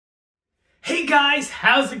Hey guys,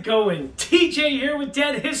 how's it going? TJ here with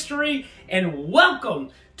Dead History, and welcome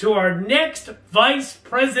to our next Vice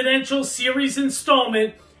Presidential Series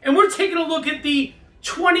installment. And we're taking a look at the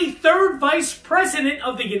 23rd Vice President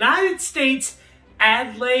of the United States,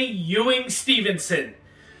 Adlai Ewing Stevenson.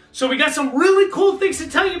 So we got some really cool things to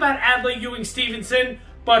tell you about Adlai Ewing Stevenson,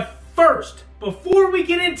 but first, before we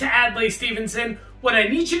get into Adlai Stevenson, what I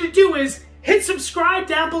need you to do is hit subscribe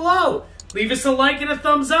down below. Leave us a like and a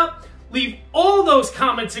thumbs up. Leave all those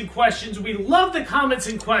comments and questions. We love the comments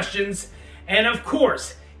and questions. And of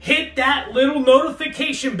course, hit that little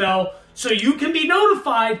notification bell so you can be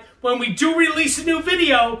notified when we do release a new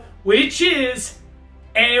video, which is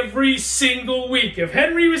every single week. If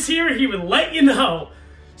Henry was here, he would let you know.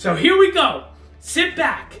 So here we go. Sit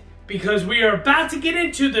back, because we are about to get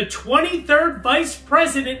into the 23rd Vice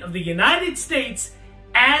President of the United States,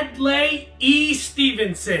 Adlai E.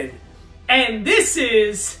 Stevenson. And this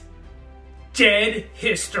is Dead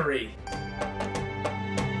History.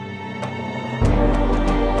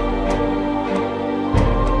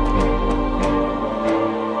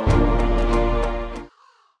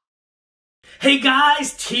 Hey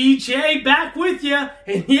guys, TJ back with you.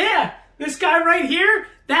 And yeah, this guy right here,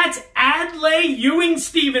 that's Adlai Ewing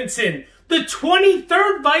Stevenson, the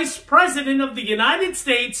 23rd Vice President of the United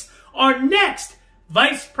States, our next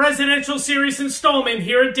Vice Presidential Series installment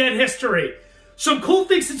here at Dead History. Some cool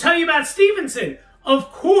things to tell you about Stevenson.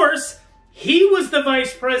 Of course, he was the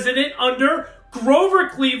vice president under Grover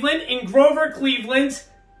Cleveland in Grover Cleveland's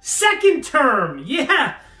second term.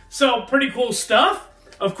 Yeah, so pretty cool stuff.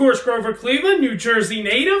 Of course, Grover Cleveland, New Jersey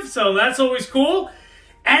native, so that's always cool.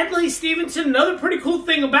 Adlai Stevenson, another pretty cool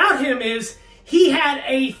thing about him is he had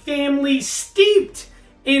a family steeped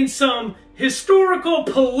in some historical,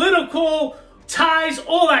 political ties,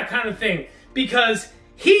 all that kind of thing, because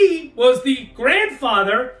he was the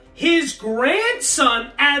grandfather. His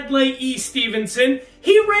grandson, Adlai E. Stevenson,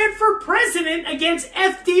 he ran for president against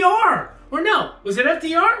FDR. Or no, was it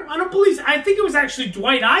FDR? I don't believe so. I think it was actually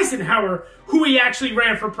Dwight Eisenhower who he actually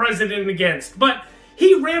ran for president against. But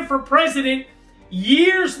he ran for president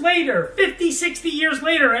years later, 50, 60 years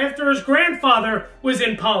later, after his grandfather was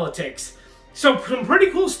in politics. So some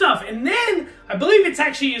pretty cool stuff. And then, I believe it's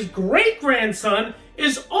actually his great-grandson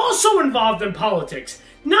is also involved in politics.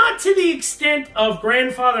 Not to the extent of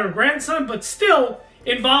grandfather and grandson, but still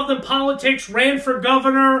involved in politics, ran for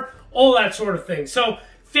governor, all that sort of thing. So,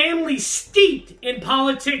 family steeped in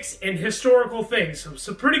politics and historical things. So,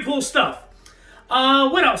 some pretty cool stuff.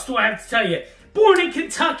 What else do I have to tell you? Born in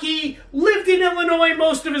Kentucky, lived in Illinois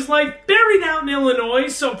most of his life, buried out in Illinois,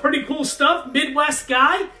 so pretty cool stuff. Midwest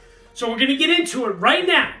guy. So we're going to get into it right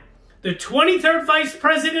now. The 23rd Vice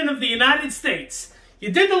President of the United States.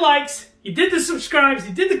 You did the likes, you did the subscribes,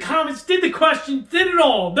 you did the comments, did the questions, did it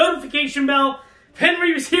all. Notification bell. If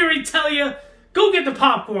Henry was here, he'd tell you, go get the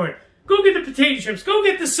popcorn, go get the potato chips, go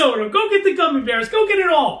get the soda, go get the gummy bears, go get it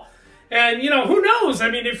all. And, you know, who knows? I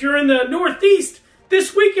mean, if you're in the Northeast,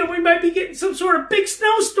 this weekend we might be getting some sort of big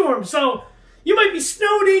snowstorm. So you might be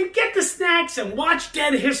snowed in, get the snacks, and watch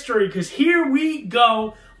Dead History, because here we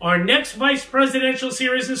go. Our next Vice Presidential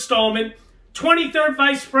Series installment, 23rd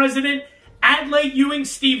Vice President, Adlai Ewing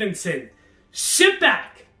Stevenson. Sit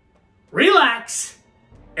back, relax,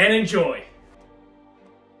 and enjoy.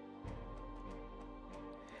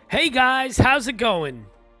 Hey guys, how's it going?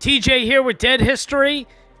 TJ here with Dead History,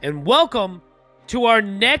 and welcome to our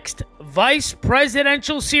next Vice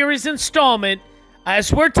Presidential Series installment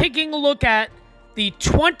as we're taking a look at the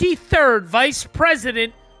 23rd Vice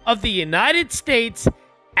President of the United States,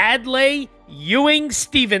 Adlai Ewing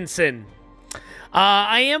Stevenson.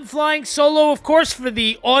 I am flying solo, of course, for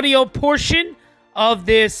the audio portion of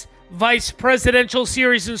this Vice Presidential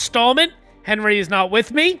Series installment. Henry is not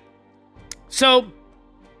with me. So,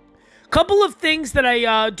 a couple of things that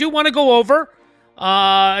I do want to go over.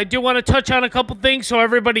 I do want to touch on a couple things so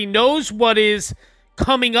everybody knows what is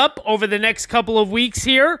coming up over the next couple of weeks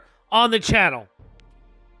here on the channel.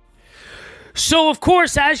 So, of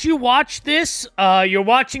course, as you watch this, you're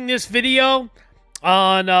watching this video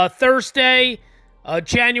on Thursday,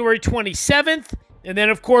 January 27th. And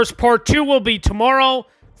then, of course, part 2 will be tomorrow,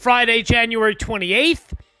 Friday, January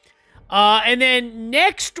 28th. And then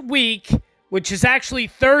next week, which is actually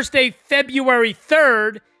Thursday, February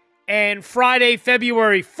 3rd, and Friday,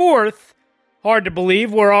 February 4th, hard to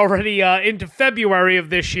believe, we're already into February of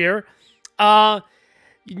this year.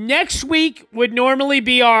 Next week would normally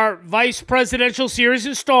be our Vice Presidential Series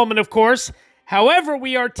installment, of course. However,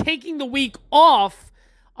 we are taking the week off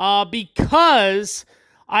because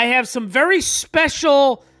I have some very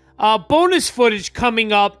special bonus footage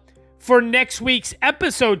coming up for next week's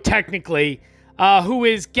episode, technically, who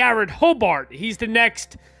is Garrett Hobart. He's the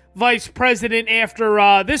next vice president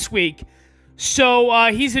after this week. So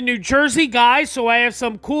he's a New Jersey guy, so I have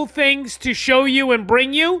some cool things to show you and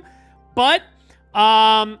bring you. But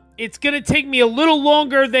it's going to take me a little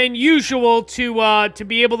longer than usual to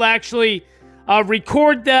be able to actually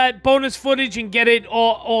record that bonus footage and get it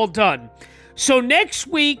all done. So next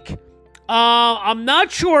week, I'm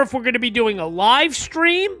not sure if we're going to be doing a live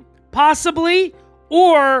stream, possibly,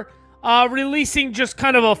 or releasing just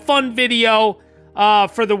kind of a fun video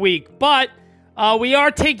for the week. But we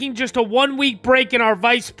are taking just a 1-week break in our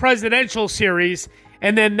vice presidential series,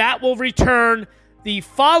 and then that will return the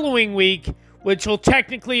following week, which will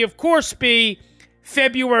technically, of course, be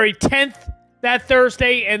February 10th, that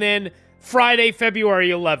Thursday, and then Friday, February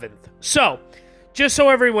 11th. So, just so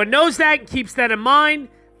everyone knows that and keeps that in mind,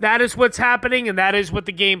 that is what's happening, and that is what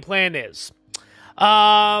the game plan is.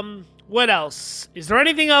 What else? Is there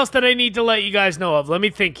anything else that I need to let you guys know of? Let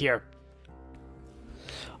me think here.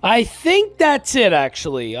 I think that's it,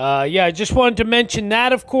 actually. Yeah, I just wanted to mention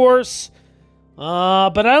that, of course.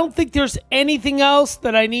 But I don't think there's anything else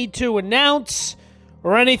that I need to announce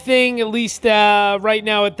or anything, at least right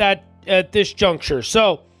now at this juncture.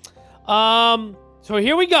 So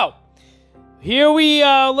here we go.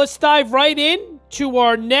 Let's dive right in to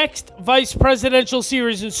our next Vice Presidential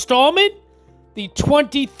Series installment, the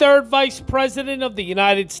 23rd Vice President of the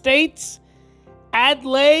United States,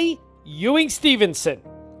 Adlai Ewing Stevenson.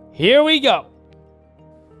 Here we go.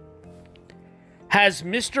 Has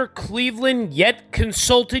Mr. Cleveland yet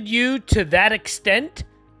consulted you to that extent?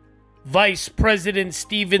 Vice President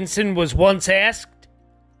Stevenson was once asked.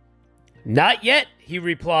 Not yet, he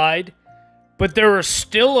replied, but there are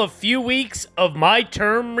still a few weeks of my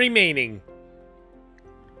term remaining.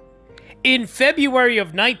 In February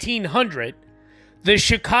of 1900, the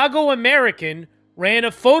Chicago American ran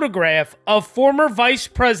a photograph of former Vice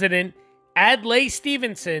President Adlai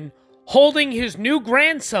Stevenson holding his new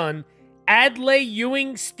grandson, Adlai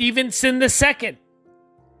Ewing Stevenson II.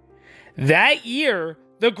 That year,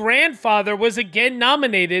 the grandfather was again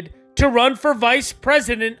nominated to run for vice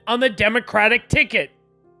president on the Democratic ticket.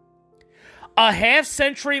 A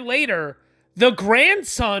half-century later, the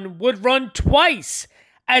grandson would run twice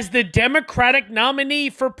as the Democratic nominee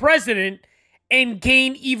for president and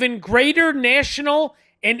gain even greater national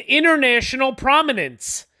and international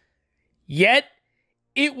prominence. Yet,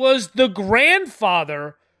 it was the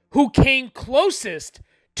grandfather who came closest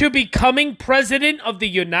to becoming President of the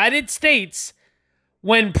United States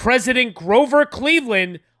when President Grover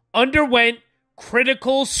Cleveland underwent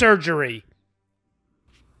critical surgery.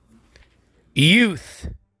 Youth.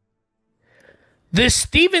 The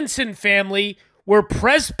Stevenson family were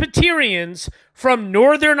Presbyterians from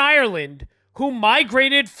Northern Ireland who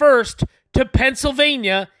migrated first to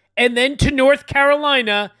Pennsylvania and then to North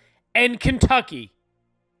Carolina and Kentucky.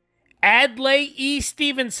 Adlai E.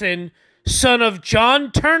 Stevenson, son of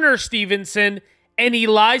John Turner Stevenson and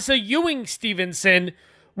Eliza Ewing Stevenson,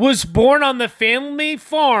 was born on the family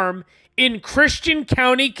farm in Christian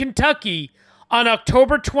County, Kentucky, on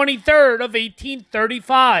October 23rd of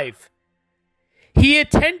 1835. He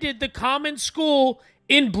attended the common school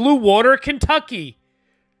in Blue Water, Kentucky,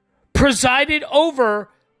 presided over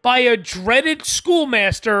by a dreaded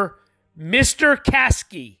schoolmaster, Mr.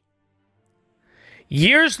 Caskey.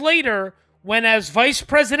 Years later, when as vice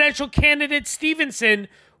presidential candidate Stevenson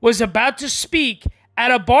was about to speak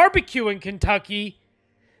at a barbecue in Kentucky,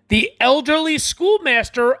 the elderly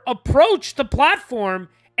schoolmaster approached the platform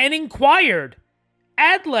and inquired,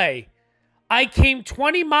 "Adlai, I came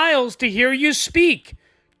 20 miles to hear you speak.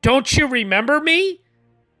 Don't you remember me?"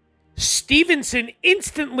 Stevenson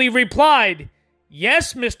instantly replied,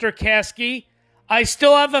 "Yes, Mr. Caskey, I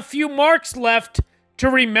still have a few marks left to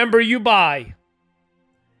remember you by."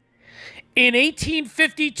 In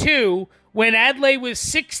 1852, when Adlai was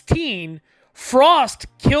 16, frost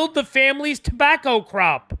killed the family's tobacco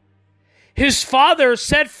crop. His father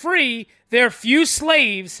set free their few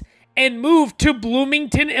slaves and moved to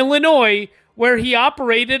Bloomington, Illinois, where he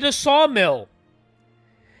operated a sawmill.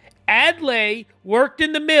 Adlai worked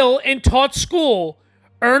in the mill and taught school,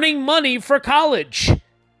 earning money for college.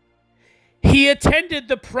 He attended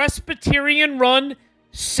the Presbyterian-run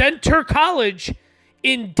Center College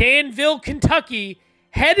in Danville, Kentucky,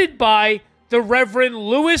 headed by the Reverend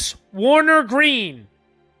Lewis Warner Green.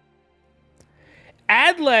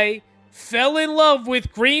 Adlai fell in love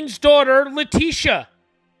with Green's daughter, Letitia,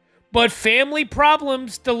 but family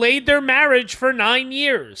problems delayed their marriage for 9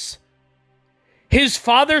 years. His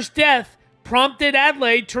father's death prompted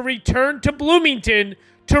Adlai to return to Bloomington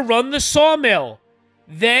to run the sawmill.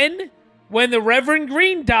 Then, when the Reverend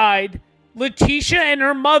Green died, Letitia and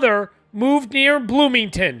her mother moved near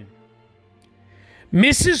Bloomington.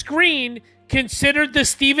 Mrs. Green considered the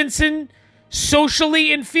Stevensons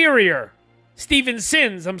socially inferior,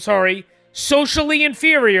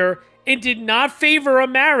 and did not favor a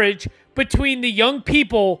marriage between the young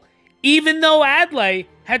people, even though Adlai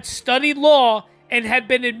had studied law and had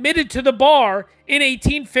been admitted to the bar in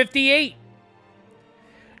 1858.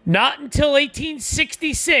 Not until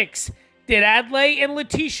 1866 did Adlai and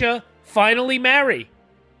Letitia finally marry.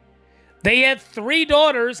 They had 3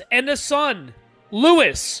 daughters and a son,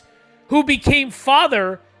 Louis, who became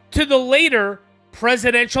father to the later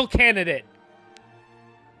presidential candidate.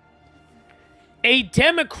 A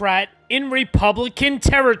Democrat in Republican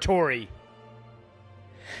territory.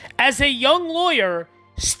 As a young lawyer,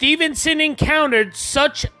 Stevenson encountered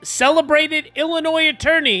such celebrated Illinois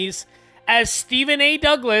attorneys as Stephen A.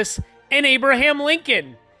 Douglas and Abraham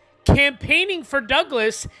Lincoln, campaigning for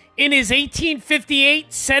Douglas in his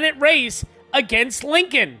 1858 Senate race against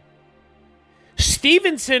Lincoln.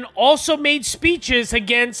 Stevenson also made speeches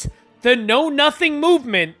against the Know Nothing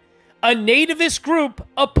movement, a nativist group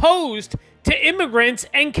opposed to immigrants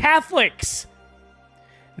and Catholics.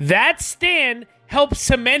 That stand helped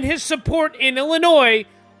cement his support in Illinois'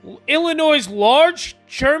 large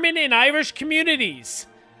German and Irish communities.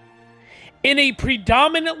 In a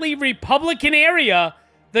predominantly Republican area,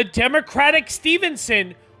 the Democratic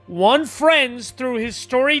Stevenson won friends through his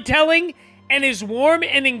storytelling and his warm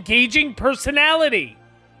and engaging personality.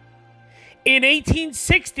 In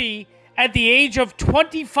 1860, at the age of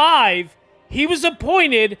 25, he was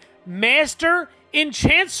appointed Master in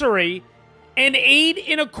Chancery and aide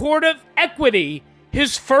in a court of equity,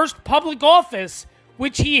 his first public office,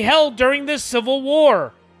 which he held during the Civil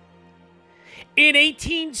War. In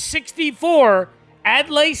 1864,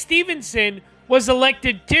 Adlai Stevenson was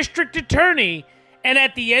elected district attorney, and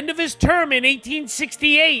at the end of his term in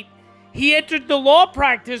 1868, he entered the law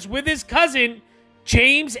practice with his cousin,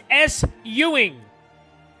 James S. Ewing.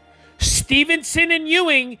 Stevenson and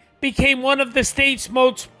Ewing became one of the state's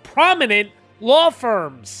most prominent law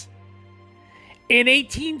firms. In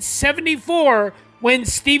 1874, when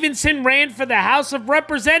Stevenson ran for the House of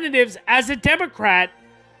Representatives as a Democrat,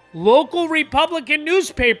 local Republican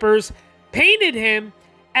newspapers painted him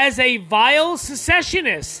as a vile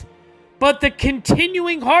secessionist, but the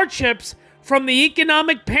continuing hardships from the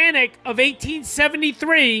economic panic of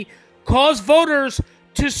 1873 caused voters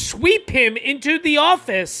to sweep him into the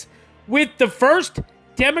office with the first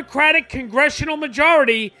Democratic congressional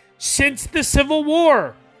majority since the Civil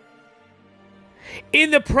War.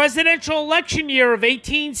 In the presidential election year of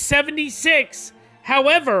 1876,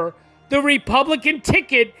 however, the Republican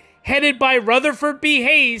ticket headed by Rutherford B.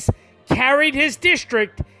 Hayes carried his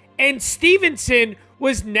district, and Stevenson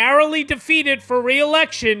was narrowly defeated for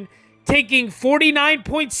re-election, taking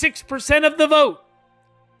 49.6% of the vote.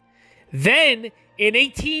 Then, in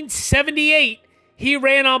 1878, he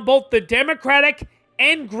ran on both the Democratic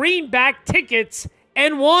and Greenback tickets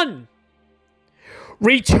and won.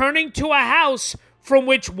 Returning to a House from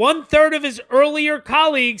which 1/3 of his earlier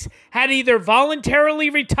colleagues had either voluntarily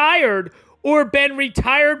retired or been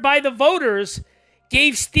retired by the voters,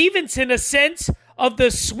 gave Stevenson a sense of the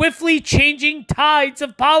swiftly changing tides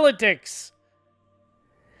of politics.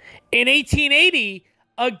 In 1880,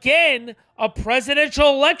 again a presidential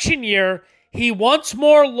election year, he once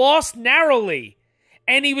more lost narrowly,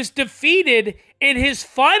 and he was defeated in his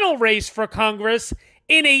final race for Congress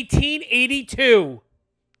in 1882.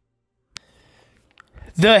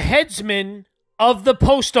 The headsman of the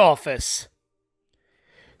post office.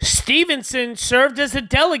 Stevenson served as a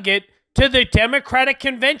delegate to the Democratic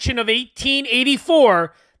Convention of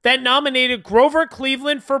 1884 that nominated Grover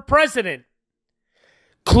Cleveland for president.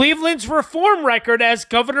 Cleveland's reform record as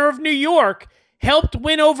governor of New York helped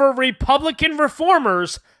win over Republican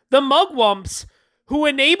reformers, the Mugwumps, who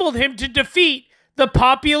enabled him to defeat the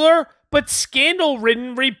popular but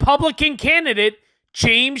scandal-ridden Republican candidate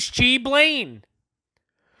James G. Blaine.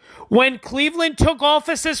 When Cleveland took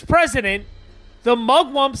office as president, the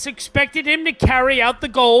Mugwumps expected him to carry out the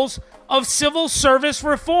goals of civil service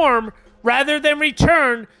reform rather than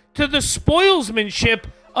return to the spoilsmanship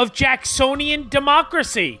of Jacksonian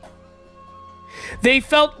democracy. They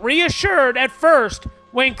felt reassured at first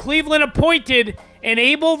when Cleveland appointed an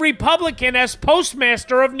able Republican as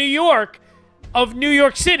Postmaster of New York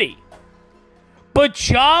City. But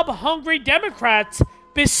job-hungry Democrats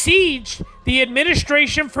besieged the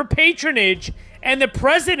administration for patronage, and the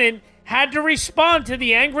president had to respond to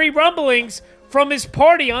the angry rumblings from his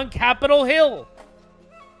party on Capitol Hill.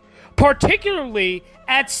 Particularly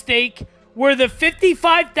at stake were the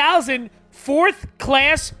 55,000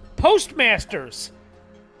 fourth-class postmasters.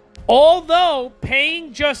 Although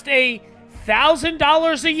paying just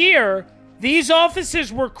 $1,000 a year, these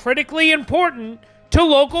offices were critically important to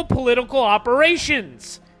local political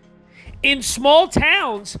operations. In small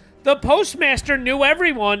towns, the postmaster knew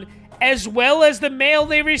everyone, as well as the mail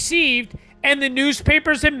they received and the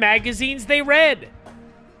newspapers and magazines they read.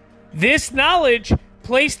 This knowledge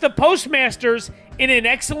placed the postmasters in an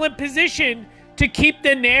excellent position to keep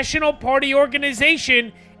the National Party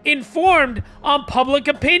organization informed on public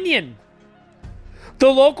opinion. The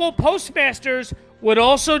local postmasters would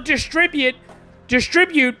also distribute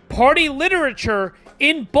party literature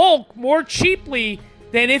in bulk more cheaply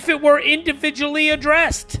than if it were individually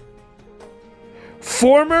addressed.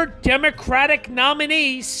 Former Democratic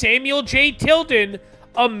nominee Samuel J. Tilden,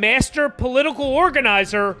 a master political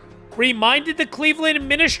organizer, reminded the Cleveland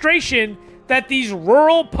administration that these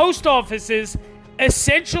rural post offices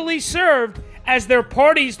essentially served as their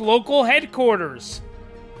party's local headquarters.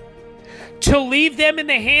 To leave them in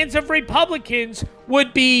the hands of Republicans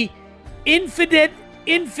would be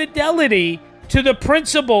infidelity to the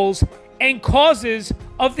principles and causes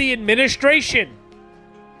of the administration.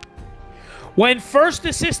 When First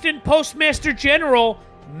Assistant Postmaster General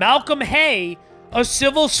Malcolm Hay, a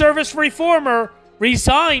civil service reformer,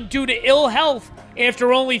 resigned due to ill health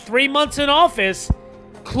after only 3 months in office,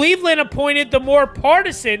 Cleveland appointed the more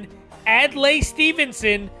partisan Adlai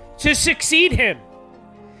Stevenson to succeed him.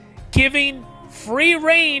 Giving free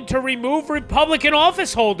rein to remove Republican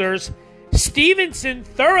office holders, Stevenson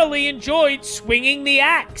thoroughly enjoyed swinging the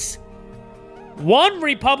axe. One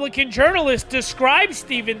Republican journalist described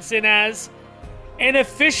Stevenson as an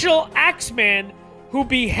official axeman who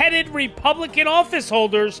beheaded Republican office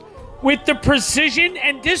holders with the precision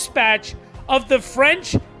and dispatch of the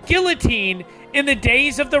French guillotine in the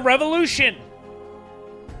days of the Revolution.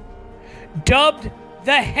 Dubbed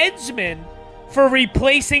the Headsman for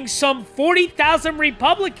replacing some 40,000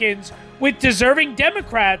 Republicans with deserving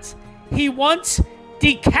Democrats, he once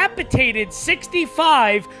decapitated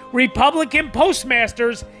 65 Republican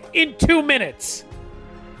postmasters in 2 minutes.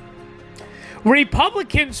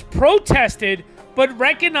 Republicans protested but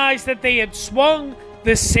recognized that they had swung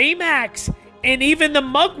the same axe, and even the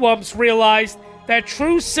mugwumps realized that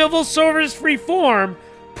true civil service reform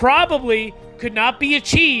probably could not be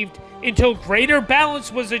achieved until greater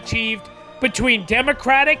balance was achieved between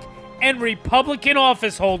Democratic and Republican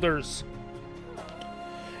office holders.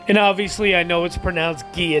 And obviously I know it's pronounced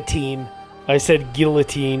guillotine. I said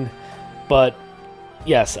guillotine, but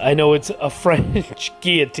yes, I know it's a French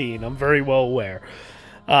guillotine. I'm very well aware.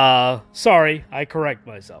 Sorry, I correct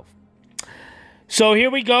myself. So here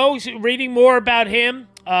we go, reading more about him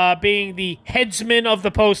being the headsman of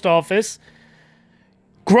the post office.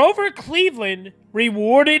 Grover Cleveland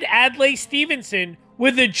rewarded Adlai Stevenson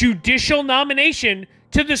with a judicial nomination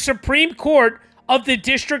to the Supreme Court of the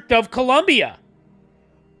District of Columbia.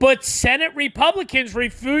 But Senate Republicans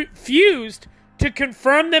refused to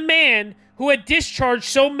confirm the man who had discharged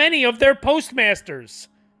so many of their postmasters.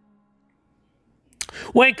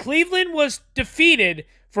 When Cleveland was defeated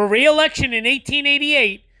for re-election in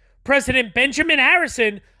 1888, President Benjamin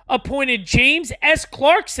Harrison appointed James S.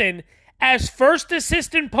 Clarkson as First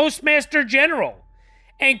Assistant Postmaster General,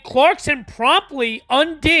 and Clarkson promptly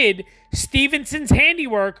undid Stevenson's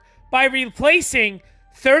handiwork by replacing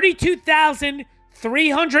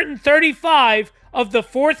 32,335 of the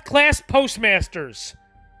fourth-class postmasters.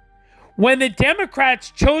 When the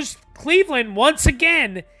Democrats chose Cleveland once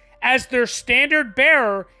again as their standard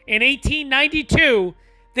bearer in 1892,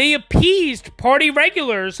 they appeased party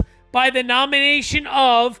regulars by the nomination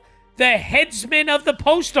of the headsman of the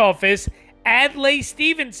post office, Adlai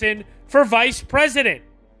Stevenson, for vice president.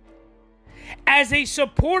 As a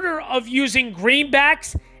supporter of using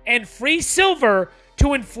greenbacks and free silver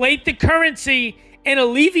to inflate the currency and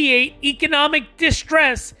alleviate economic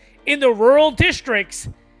distress in the rural districts,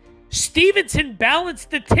 Stevenson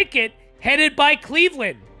balanced the ticket headed by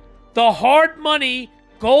Cleveland, the hard money,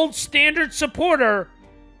 gold standard supporter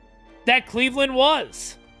that Cleveland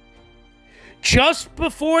was. Just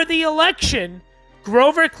before the election,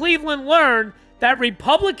 Grover Cleveland learned that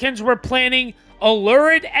Republicans were planning a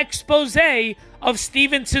lurid expose of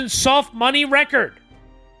Stevenson's soft money record.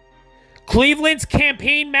 Cleveland's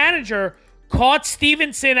campaign manager caught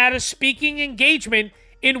Stevenson at a speaking engagement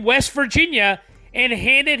in West Virginia and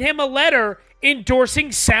handed him a letter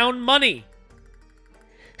endorsing sound money.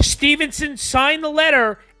 Stevenson signed the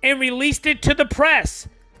letter and released it to the press,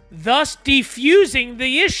 thus defusing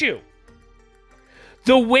the issue.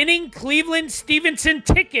 The winning Cleveland-Stevenson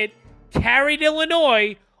ticket carried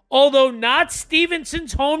Illinois although not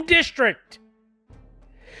Stevenson's home district.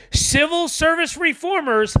 Civil service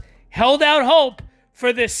reformers held out hope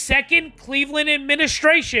for the second Cleveland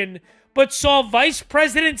administration, but saw Vice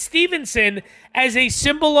President Stevenson as a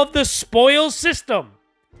symbol of the spoils system.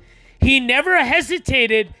 He never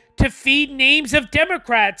hesitated to feed names of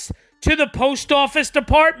Democrats to the post office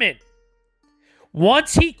department.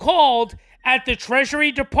 Once he called at the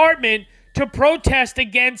Treasury Department to protest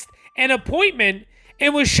against an appointment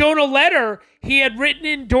and was shown a letter he had written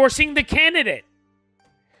endorsing the candidate.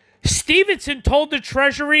 Stevenson told the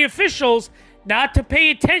Treasury officials not to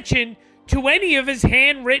pay attention to any of his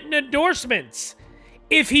handwritten endorsements.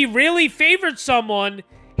 If he really favored someone,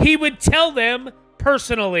 he would tell them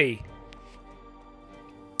personally.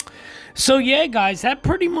 So yeah, guys, that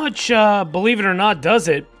pretty much, believe it or not, does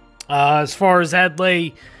it. As far as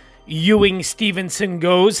Adlai Ewing Stevenson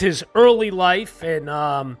goes, his early life and,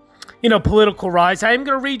 political rise. I am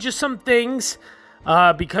going to read you some things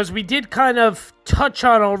because we did kind of touch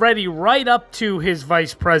on already right up to his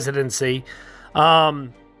vice presidency.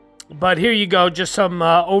 But here you go, just some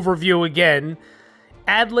overview again.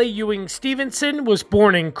 Adlai Ewing Stevenson was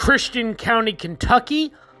born in Christian County,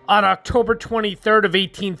 Kentucky on October 23rd of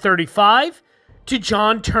 1835 to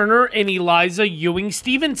John Turner and Eliza Ewing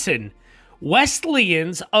Stevenson,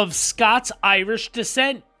 Wesleyans of Scots-Irish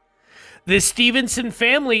descent. The Stevenson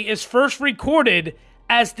family is first recorded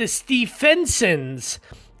as the Stephensons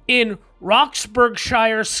in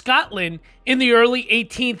Roxburghshire, Scotland in the early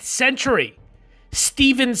 18th century.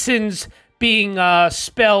 Stevensons being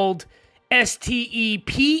spelled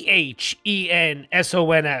Stephensons,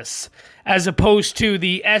 as opposed to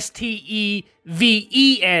the Stevenson.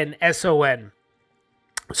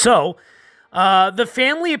 So, the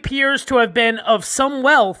family appears to have been of some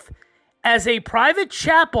wealth, as a private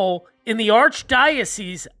chapel in the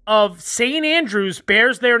Archdiocese of St. Andrews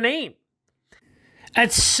bears their name.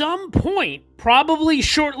 At some point, probably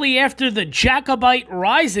shortly after the Jacobite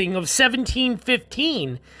Rising of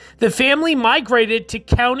 1715, the family migrated to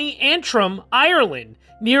County Antrim, Ireland,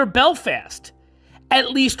 near Belfast.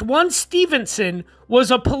 At least one Stevenson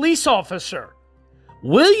was a police officer.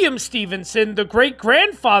 William Stevenson, the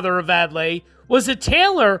great-grandfather of Adlai, was a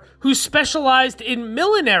tailor who specialized in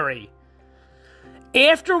millinery.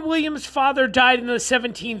 After William's father died in the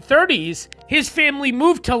 1730s, his family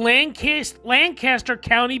moved to Lancaster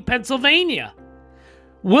County, Pennsylvania.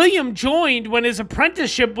 William joined when his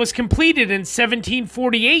apprenticeship was completed in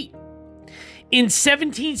 1748. In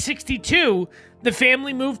 1762, the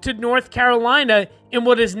family moved to North Carolina in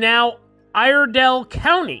what is now Iredell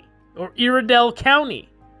County,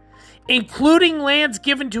 including lands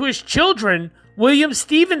given to his children. William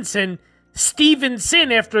Stevenson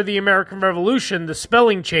after the American Revolution, the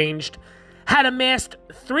spelling changed, had amassed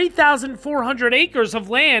 3,400 acres of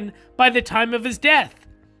land by the time of his death.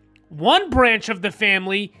 One branch of the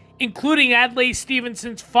family, including Adlai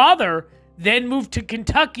Stevenson's father, then moved to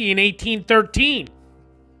Kentucky in 1813.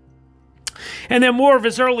 And then more of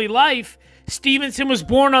his early life, Stevenson was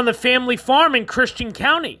born on the family farm in Christian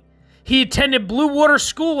County. He attended Blue Water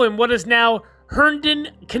School in what is now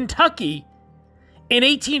Herndon, Kentucky. In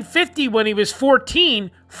 1850, when he was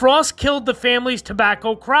 14, frost killed the family's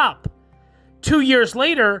tobacco crop. 2 years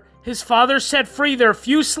later, his father set free their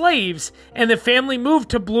few slaves, and the family moved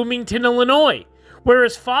to Bloomington, Illinois, where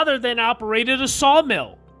his father then operated a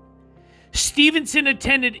sawmill. Stevenson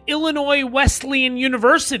attended Illinois Wesleyan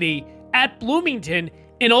University at Bloomington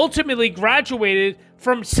and ultimately graduated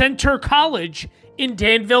from Centre College in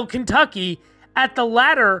Danville, Kentucky. At the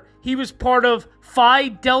latter, he was part of Phi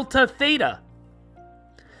Delta Theta.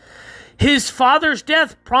 His father's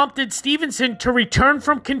death prompted Stevenson to return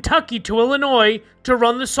from Kentucky to Illinois to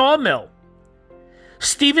run the sawmill.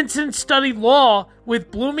 Stevenson studied law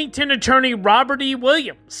with Bloomington attorney Robert E.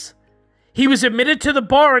 Williams. He was admitted to the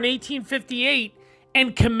bar in 1858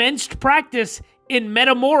 and commenced practice in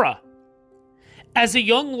Metamora. As a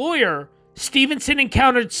young lawyer, Stevenson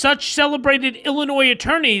encountered such celebrated Illinois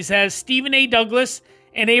attorneys as Stephen A. Douglas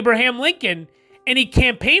and Abraham Lincoln, and he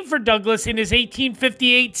campaigned for Douglas in his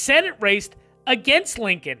 1858 Senate race against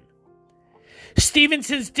Lincoln.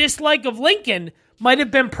 Stevenson's dislike of Lincoln might have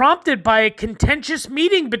been prompted by a contentious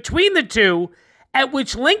meeting between the two, at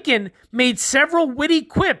which Lincoln made several witty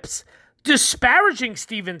quips disparaging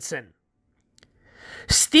Stevenson.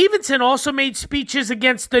 Stevenson also made speeches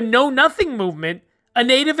against the Know Nothing movement, a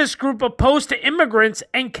nativist group opposed to immigrants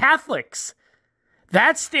and Catholics.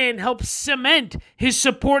 That stand helped cement his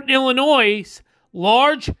support in Illinois'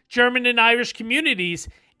 large German and Irish communities.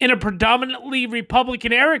 In a predominantly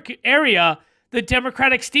Republican area, the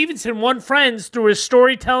Democratic Stevenson won friends through his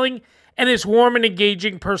storytelling and his warm and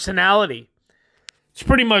engaging personality. It's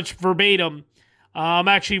pretty much verbatim. I'm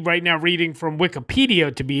actually right now reading from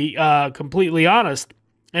Wikipedia, to be completely honest.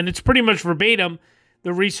 And it's pretty much verbatim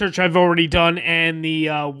the research I've already done and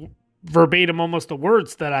the verbatim almost the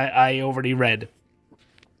words that I already read.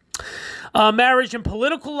 Marriage and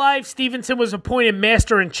political life. Stevenson was appointed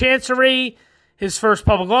Master in Chancery, his first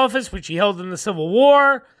public office, which he held in the Civil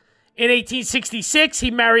War. In 1866, he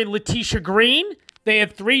married Letitia Green. They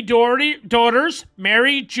had 3 daughters,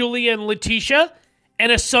 Mary, Julia, and Letitia,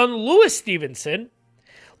 and a son, Louis Stevenson.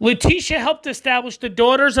 Letitia helped establish the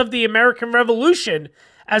Daughters of the American Revolution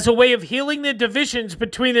as a way of healing the divisions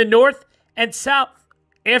between the North and South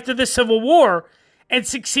after the Civil War, and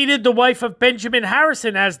succeeded the wife of Benjamin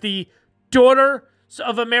Harrison as the Daughters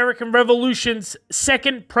of American Revolution's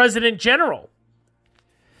second President General.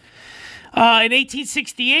 In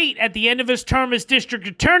 1868, at the end of his term as district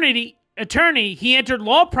attorney, he entered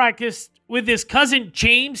law practice with his cousin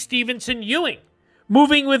James Stevenson Ewing,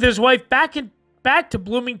 moving with his wife back to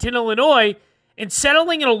Bloomington, Illinois, and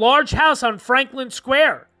settling in a large house on Franklin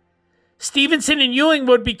Square. Stevenson and Ewing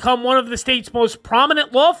would become one of the state's most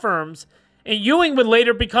prominent law firms, and Ewing would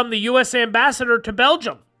later become the U.S. ambassador to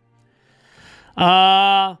Belgium.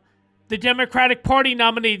 The Democratic Party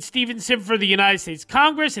nominated Stevenson for the United States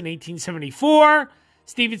Congress in 1874.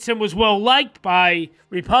 Stevenson was well liked by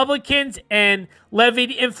Republicans and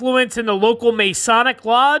levied influence in the local Masonic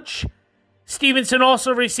Lodge. Stevenson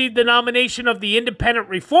also received the nomination of the Independent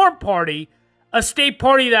Reform Party, a state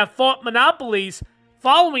party that fought monopolies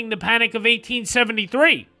following the Panic of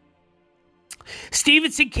 1873.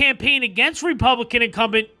 Stevenson campaigned against Republican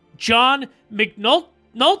incumbent John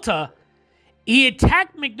McNulta. He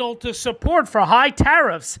attacked McNulta's support for high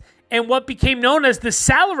tariffs and what became known as the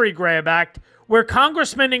Salary Grab Act, where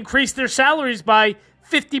congressmen increased their salaries by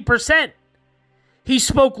 50%. He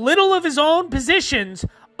spoke little of his own positions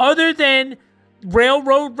other than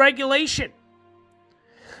railroad regulation.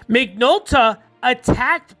 McNulta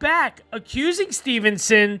attacked back, accusing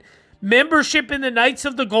Stevenson membership in the Knights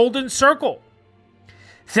of the Golden Circle.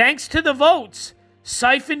 Thanks to the votes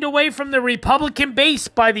siphoned away from the Republican base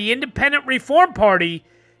by the Independent Reform Party,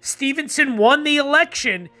 Stevenson won the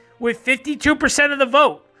election with 52% of the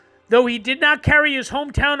vote, though he did not carry his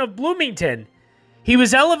hometown of Bloomington. He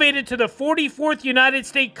was elevated to the 44th United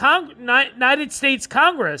States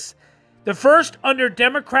Congress, the first under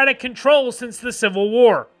Democratic control since the Civil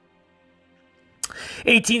War.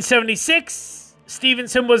 1876,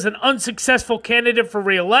 Stevenson was an unsuccessful candidate for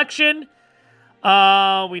re-election.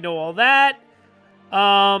 We know all that.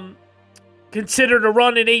 Considered a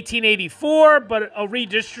run in 1884, but a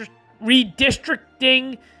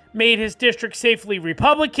redistricting made his district safely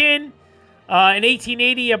Republican. In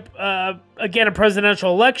 1880, again a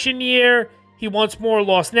presidential election year, he once more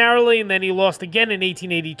lost narrowly, and then he lost again in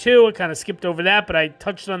 1882. I kind of skipped over that, but I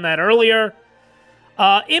touched on that earlier.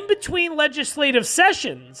 In between legislative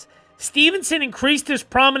sessions, Stevenson increased his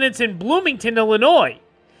prominence in Bloomington, Illinois.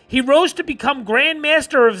 He rose to become Grand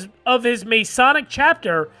Master of his Masonic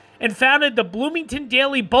chapter and founded the Bloomington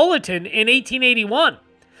Daily Bulletin in 1881,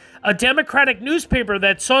 a Democratic newspaper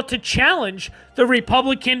that sought to challenge the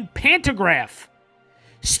Republican Pantograph.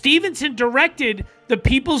 Stevenson directed the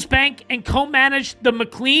People's Bank and co-managed the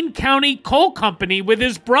McLean County Coal Company with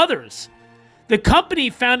his brothers. The company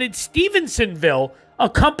founded Stevensonville, a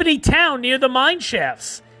company town near the mine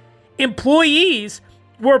shafts. Employees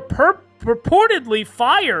were purportedly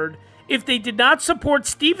fired if they did not support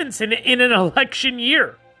Stevenson in an election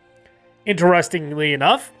year, interestingly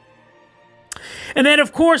enough. And then,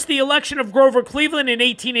 of course, the election of Grover Cleveland in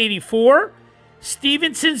 1884.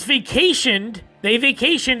 Stevenson's vacationed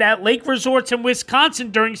at lake resorts in Wisconsin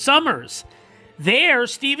during summers. There,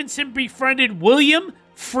 Stevenson befriended William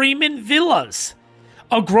Freeman Villas,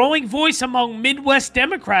 a growing voice among Midwest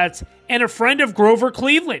Democrats and a friend of Grover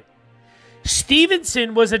Cleveland.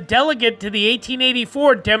 Stevenson was a delegate to the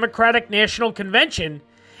 1884 Democratic National Convention,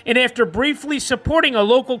 and after briefly supporting a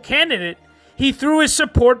local candidate, he threw his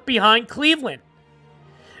support behind Cleveland.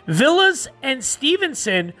 Villas and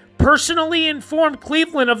Stevenson personally informed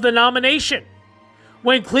Cleveland of the nomination.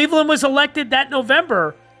 When Cleveland was elected that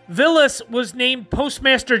November, Villas was named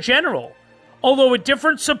Postmaster General, although a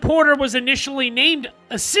different supporter was initially named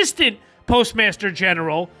Assistant Postmaster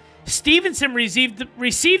General. Stevenson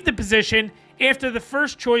received the position after the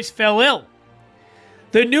first choice fell ill.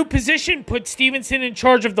 The new position put Stevenson in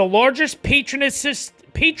charge of the largest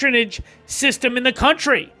patronage system in the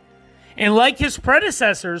country. And like his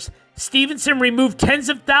predecessors, Stevenson removed tens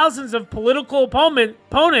of thousands of political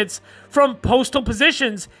opponents from postal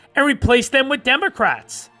positions and replaced them with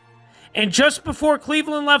Democrats. And just before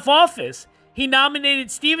Cleveland left office, he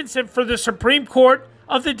nominated Stevenson for the Supreme Court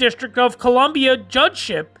of the District of Columbia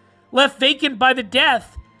judgeship, left vacant by the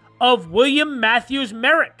death of William Matthews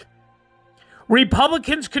Merrick.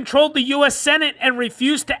 Republicans controlled the U.S. Senate and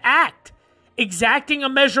refused to act, exacting a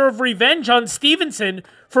measure of revenge on Stevenson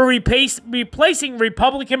for replacing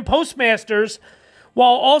Republican postmasters,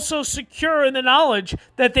 while also secure in the knowledge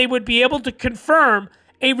that they would be able to confirm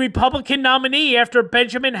a Republican nominee after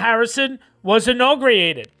Benjamin Harrison was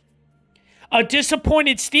inaugurated. A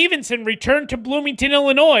disappointed Stevenson returned to Bloomington,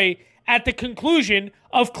 Illinois at the conclusion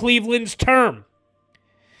of Cleveland's term.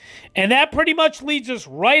 And that pretty much leads us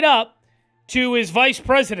right up to his vice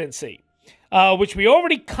presidency, which we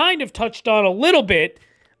already kind of touched on a little bit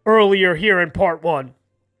earlier here in part one.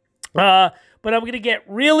 But I'm going to get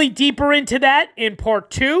really deeper into that in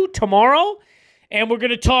part two tomorrow. And we're going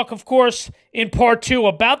to talk, of course, in part two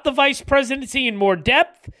about the vice presidency in more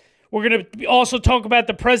depth. We're going to also talk about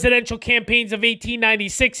the presidential campaigns of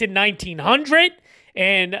 1896 and 1900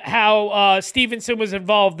 and how Stevenson was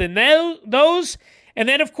involved in those. And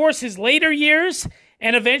then, of course, his later years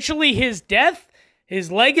and eventually his death,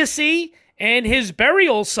 his legacy, and his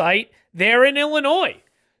burial site there in Illinois.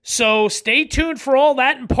 So stay tuned for all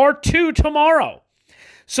that in part two tomorrow.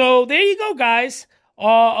 So there you go, guys.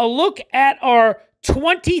 A look at our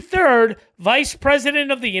 23rd Vice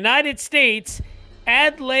President of the United States,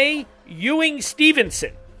 Adlai Ewing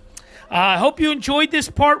Stevenson. I hope you enjoyed this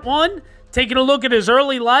part one, taking a look at his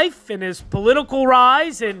early life and his political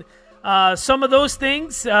rise and some of those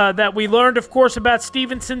things that we learned, of course, about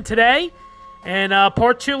Stevenson today. And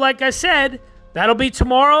part two, like I said, that'll be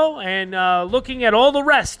tomorrow, and looking at all the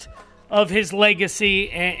rest of his legacy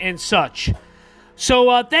and such.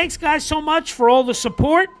 So thanks, guys, so much for all the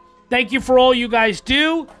support. Thank you for all you guys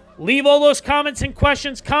do. Leave all those comments and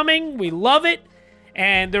questions coming. We love it.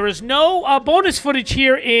 And there is no bonus footage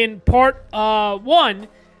here in part one.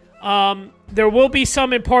 There will be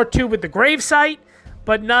some in part two with the gravesite,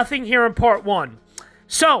 but nothing here in part one.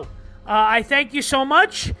 So I thank you so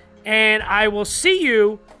much, and I will see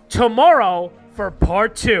you tomorrow for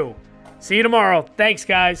part two. See you tomorrow. Thanks,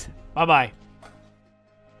 guys. Bye-bye.